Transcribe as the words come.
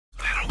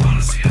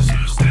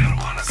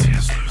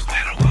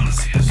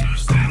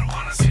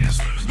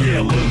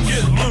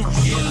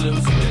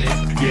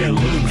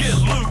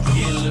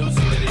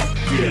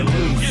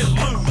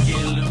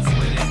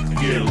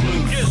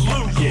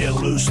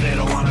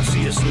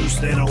loose.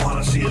 They don't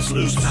wanna see us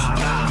loose. Nah,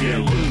 nah. Get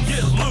loose.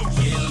 Get loose.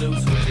 Get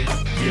loose with it.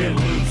 Get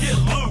loose. Get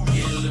loose.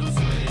 Get loose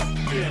with it.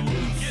 Get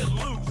loose.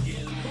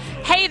 Get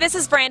loose. Hey, this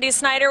is Brandy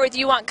Snyder with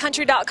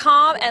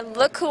uwantcountry.com, and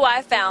look who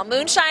I found.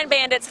 Moonshine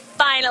Bandits,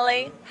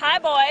 finally. Hi,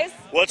 boys.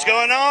 What's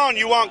going on,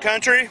 You Want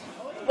Country?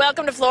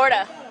 Welcome to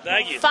Florida.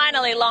 Thank you.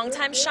 Finally,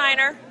 long-time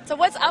shiner. So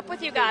what's up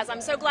with you guys?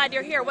 I'm so glad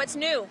you're here. What's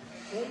new?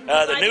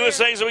 The newest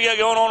things that we got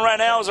going on right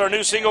now is our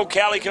new single,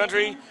 Cali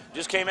Country.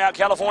 Just came out.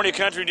 California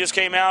Country just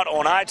came out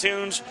on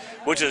iTunes,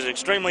 which is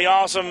extremely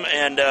awesome.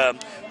 And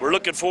we're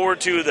looking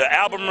forward to the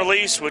album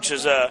release, which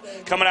is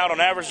coming out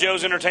on Average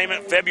Joe's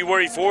Entertainment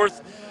February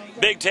 4th.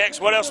 Big Tex,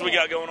 what else we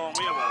got going on?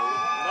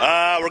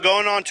 We're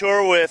going on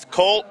tour with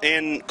Colt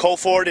in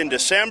Ford in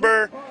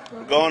December.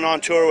 We're going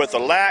on tour with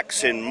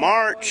Alex in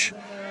March.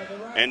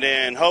 And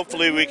then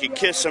hopefully we can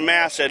kiss some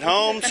ass at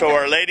home so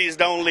our ladies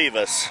don't leave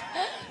us.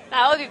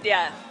 That would be,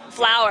 yeah.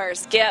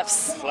 Flowers,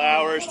 gifts.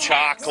 Flowers,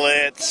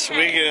 chocolates.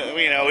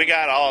 We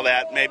got all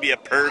that. Maybe a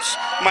purse.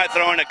 Might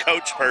throw in a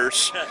Coach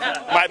purse.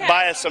 Might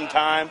buy us some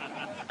time.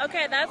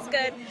 Okay, that's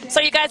good.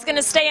 So you guys going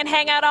to stay and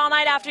hang out all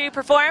night after you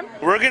perform?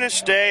 We're going to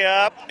stay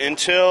up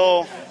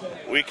until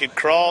we could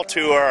crawl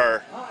to our...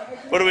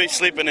 What are we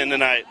sleeping in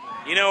tonight?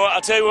 You know,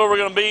 I'll tell you where we're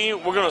going to be.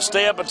 We're going to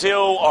stay up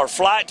until our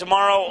flight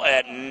tomorrow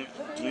at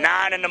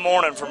 9 in the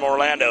morning from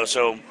Orlando.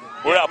 So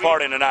we're out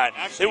partying tonight.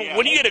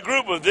 When you get a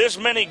group of this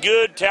many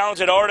good,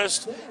 talented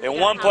artists in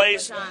one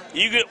place,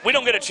 we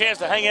don't get a chance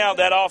to hang out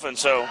that often.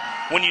 So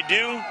when you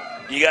do,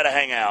 you got to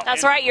hang out.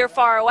 That's right, you're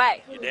far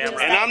away. You're damn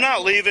right. And I'm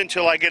not leaving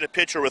till I get a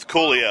picture with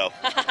Coolio.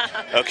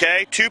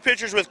 Okay? 2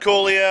 pictures with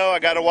Coolio. I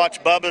got to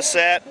watch Bubba's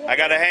set. I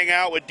got to hang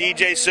out with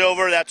DJ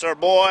Silver. That's our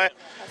boy.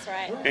 That's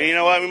right. And you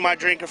know what? We might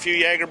drink a few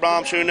Jaeger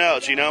bombs. Who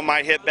knows? You know,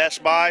 might hit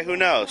Best Buy. Who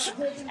knows?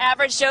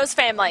 Average Joe's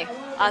family.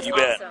 That's You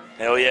awesome. bet.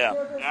 Hell yeah.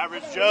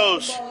 Average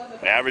Joe's.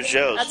 Average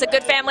Joe's. That's a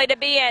good family to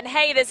be in.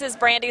 Hey, this is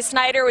Brandy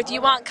Snyder with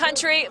You Want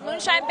Country,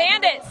 Moonshine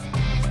Bandits.